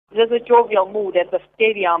There's a jovial mood at the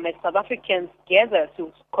stadium as South Africans gather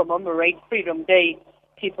to commemorate Freedom Day.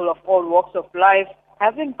 People of all walks of life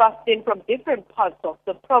have been bussed in from different parts of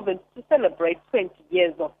the province to celebrate 20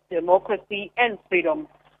 years of democracy and freedom.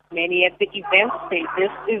 Many at the event say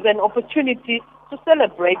this is an opportunity to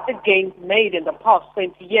celebrate the gains made in the past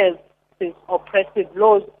 20 years since oppressive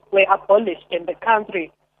laws were abolished in the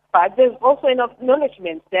country. But there's also an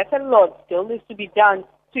acknowledgement that a lot still needs to be done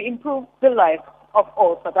to improve the life of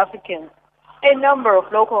all South Africans. A number of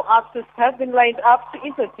local artists have been lined up to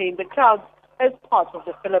entertain the crowds as part of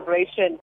the celebration.